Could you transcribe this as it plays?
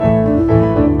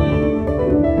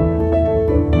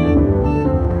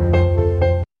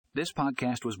This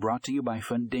podcast was brought to you by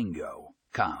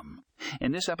FUNDINGO.com.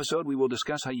 In this episode, we will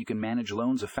discuss how you can manage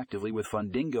loans effectively with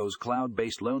Fundingo's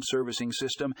cloud-based loan servicing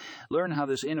system, learn how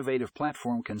this innovative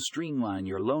platform can streamline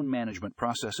your loan management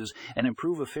processes and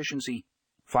improve efficiency.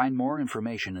 Find more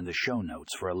information in the show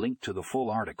notes for a link to the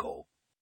full article.